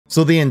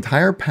So the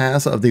entire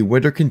pass of the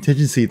Winter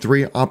Contingency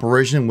 3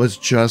 operation was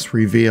just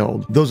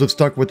revealed. Those who've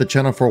stuck with the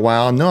channel for a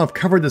while know I've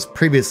covered this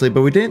previously,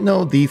 but we didn't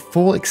know the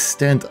full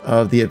extent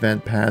of the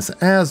event pass,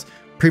 as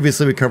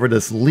previously we covered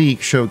this leak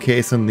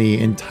showcasing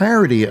the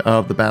entirety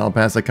of the battle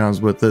pass that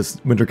comes with this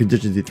Winter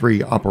Contingency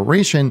 3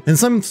 operation, and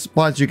some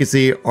spots you can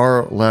see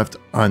are left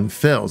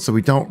unfilled, so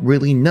we don't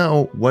really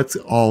know what's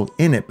all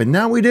in it, but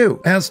now we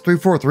do, as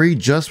 343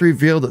 just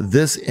revealed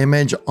this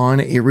image on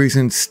a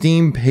recent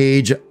Steam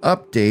page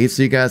update,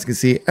 so you guys can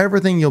see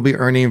everything you'll be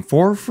earning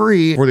for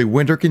free for the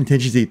Winter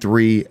Contingency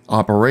 3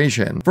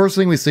 operation. First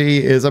thing we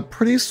see is a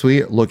pretty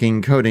sweet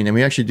looking coating, and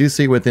we actually do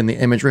see within the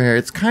image right here,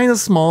 it's kind of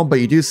small,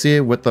 but you do see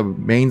it with the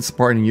main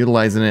Spartan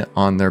utilizing it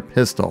on their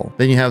pistol.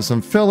 Then you have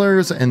some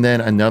fillers, and then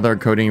another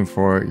coating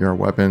for your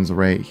weapons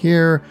right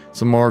here,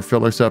 some more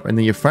filler stuff, and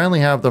then you finally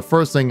have the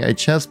first thing, a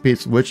chest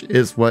piece, which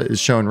is what is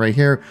shown right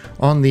here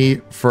on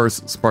the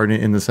first Spartan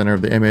in the center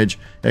of the image.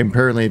 And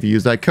apparently if you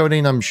use that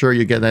coating, I'm sure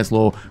you get a nice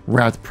little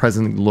wrapped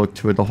present look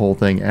to it, the whole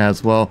thing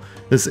as well.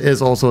 This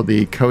is also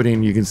the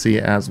coating you can see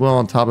as well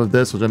on top of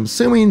this, which I'm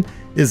assuming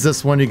is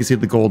this one. You can see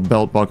the gold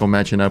belt buckle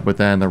matching up with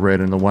that, and the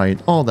red and the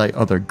white, all that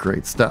other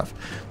great stuff.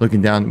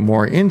 Looking down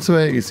more into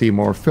it, you see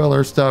more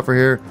filler stuff right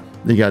here.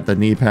 You got the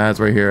knee pads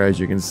right here, as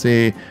you can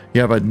see. You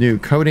have a new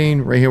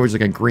coating right here, which is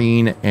like a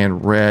green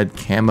and red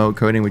camo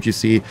coating, which you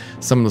see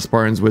some of the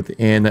Spartans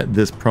within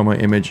this promo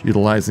image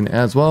utilizing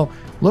as well.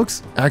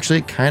 Looks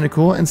actually kind of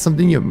cool, and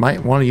something you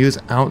might want to use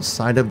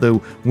outside of the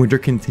Winter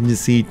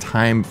Contingency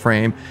time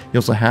frame. You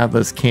also have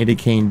this candy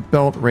cane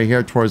belt right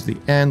here towards the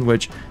end,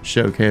 which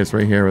showcased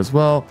right here as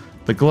well.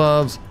 The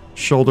gloves,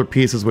 shoulder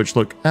pieces, which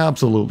look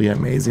absolutely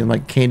amazing,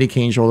 like candy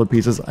cane shoulder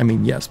pieces. I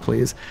mean, yes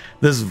please.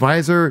 This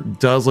visor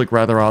does look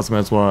rather awesome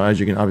as well, as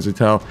you can obviously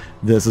tell.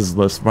 This is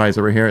this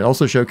visor right here. It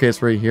also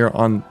showcased right here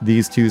on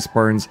these two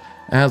Spartans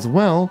as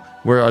well,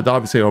 where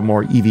obviously a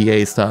more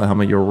EVA style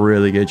helmet, you'll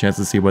really get a chance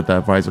to see what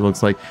that visor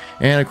looks like.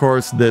 And of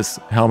course, this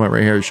helmet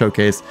right here is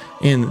showcased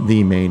in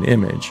the main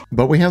image.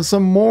 But we have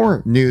some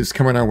more news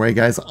coming our way,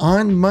 guys.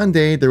 On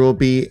Monday, there will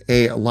be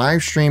a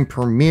live stream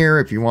premiere,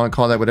 if you want to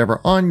call that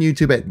whatever, on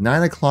YouTube at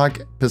 9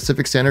 o'clock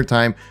Pacific Standard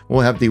Time. We'll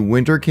have the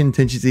Winter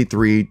Contingency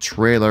 3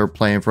 trailer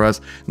playing for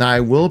us. Now, I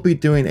will be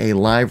doing a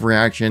live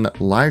reaction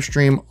live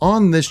stream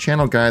on this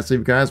channel, guys. So if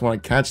you guys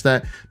want to catch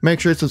that,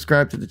 make sure to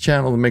subscribe to the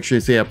channel and make sure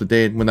you stay up to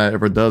date when that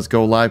ever does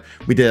go live.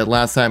 We did it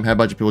last time, had a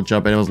bunch of people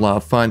jump in. It was a lot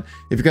of fun.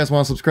 If you guys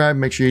want to subscribe,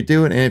 make sure you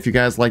do it. And if you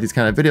guys like these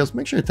kind of videos,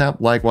 make sure to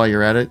tap like while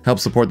you're at it. Help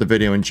support the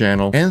video and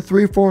channel. And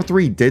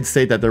 343 did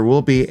state that there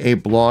will be a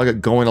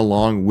blog going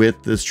along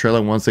with this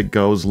trailer once it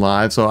goes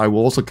live. So I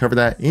will also cover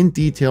that in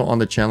detail on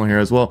the channel here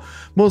as well.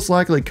 Most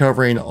likely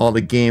covering all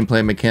the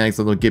gameplay mechanics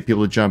that will get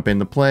people to jump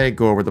into play,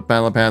 go over the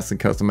battle pass and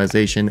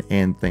customization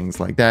and things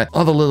like that.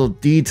 All the little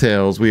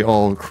details we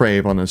all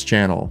crave on this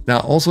channel. Now,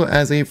 also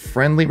as a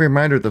friendly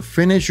reminder, to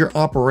finish your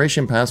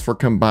operation pass for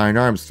Combined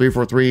Arms,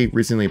 343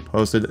 recently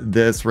posted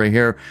this right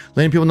here,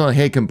 letting people know,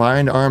 hey,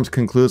 Combined Arms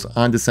concludes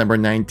on December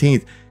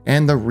 19th.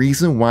 And the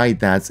reason why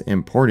that's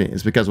important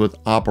is because with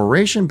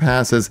operation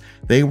passes,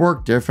 they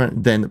work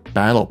different than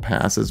battle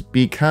passes,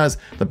 because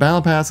the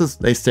battle passes,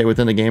 they stay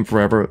within the game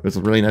forever. It's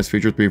a really nice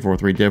feature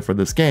 343 did for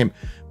this game,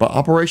 but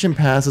operation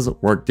passes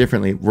work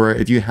differently, where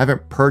if you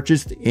haven't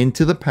purchased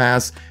into the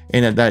pass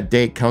and that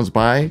date comes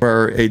by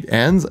where it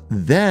ends,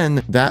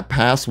 then that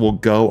pass will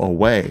go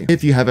away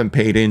if you haven't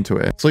paid into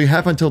it. So you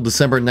have until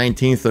December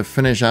 19th to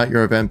finish out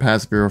your event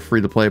pass if you're a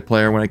free-to-play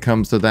player when it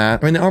comes to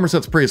that. I mean, the armor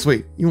set's pretty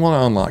sweet. You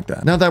want to unlock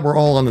that. Now that we're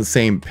all on the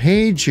same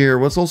page here,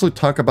 let's also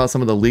talk about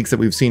some of the leaks that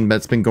we've seen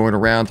that's been going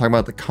around, talking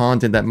about the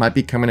content that might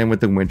be coming in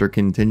with the Winter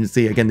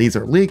Contingency. Again, these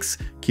are leaks.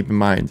 Keep in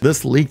mind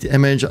this leaked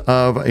image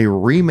of a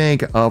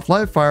remake of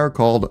Livefire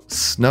called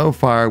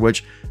Snowfire,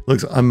 which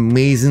looks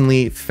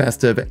amazingly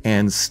festive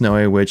and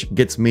snowy, which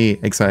gets me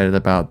excited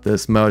about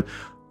this mode.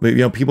 But, you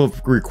know, people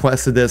have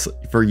requested this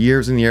for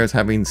years and years,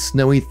 having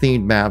snowy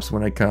themed maps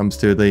when it comes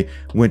to the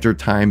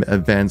wintertime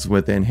events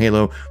within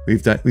Halo.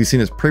 We've seen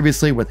this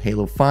previously with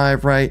Halo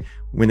 5, right?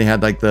 When they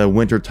had like the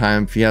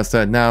wintertime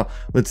fiesta. Now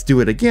let's do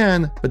it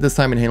again, but this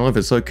time in Halo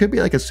Infinite. So it could be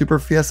like a super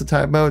fiesta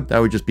type mode. That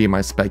would just be my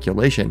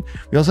speculation.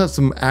 We also have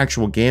some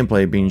actual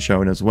gameplay being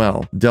shown as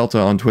well. Delta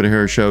on Twitter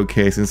here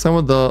showcasing some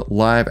of the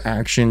live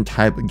action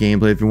type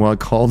gameplay, if you want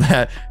to call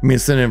that. I mean,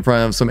 sitting in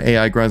front of some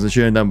AI grunts and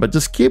shooting them, but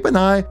just keep an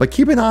eye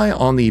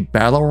on the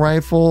battle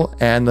rifle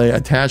and the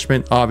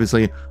attachment,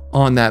 obviously,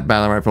 on that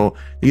battle rifle.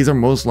 These are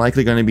most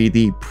likely going to be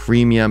the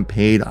premium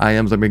paid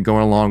items that have been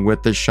going along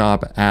with the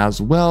shop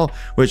as well,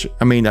 which,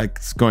 I mean,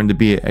 that's going to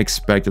be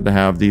expected to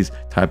have these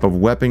type of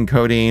weapon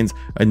coatings,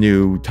 a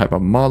new type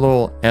of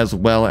model, as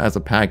well as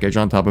a package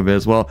on top of it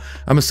as well.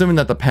 I'm assuming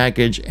that the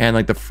package and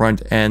like the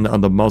front end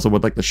of the muzzle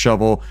with like the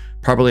shovel,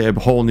 probably a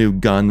whole new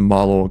gun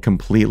model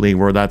completely,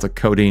 where that's a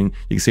coating.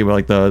 You can see with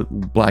like the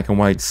black and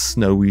white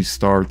snowy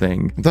star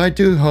thing. So I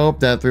do hope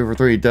that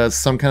 343 does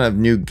some kind of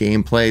new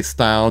gameplay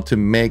style to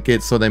make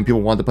it so then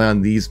people want to play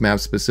on these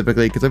maps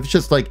specifically, because if it's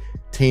just like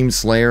Team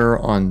Slayer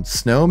on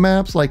snow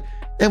maps, like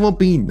It will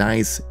be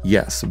nice,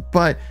 yes,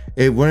 but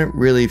it wouldn't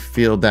really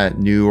feel that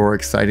new or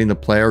exciting to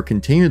play or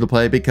continue to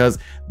play because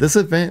this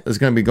event is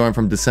going to be going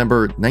from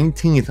December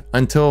 19th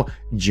until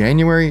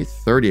January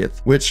 30th,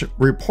 which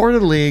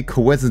reportedly,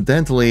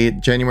 coincidentally,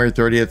 January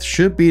 30th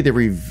should be the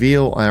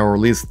reveal or at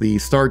least the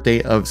start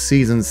date of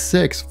Season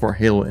 6 for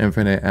Halo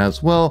Infinite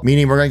as well,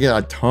 meaning we're going to get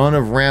a ton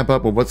of ramp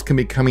up of what's going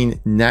to be coming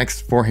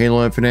next for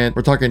Halo Infinite.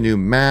 We're talking new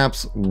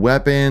maps,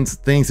 weapons,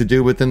 things to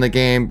do within the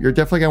game. You're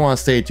definitely going to want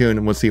to stay tuned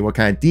and we'll see what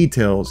kind of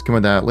details come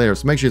with that later.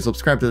 So make sure you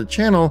subscribe to the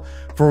channel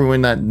for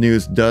when that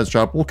news does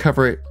drop. We'll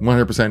cover it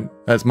 100%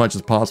 as much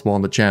as possible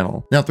on the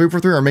channel. Now,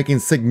 343 are making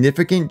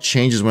significant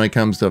changes when it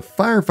comes to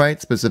firefight,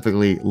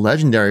 specifically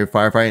legendary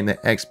firefight and the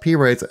XP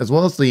rates, as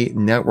well as the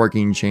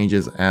networking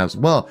changes as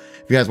well.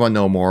 If you guys want to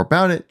know more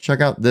about it,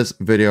 check out this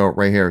video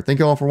right here. Thank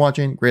you all for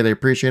watching. Greatly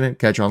appreciate it.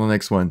 Catch you on the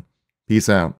next one. Peace out.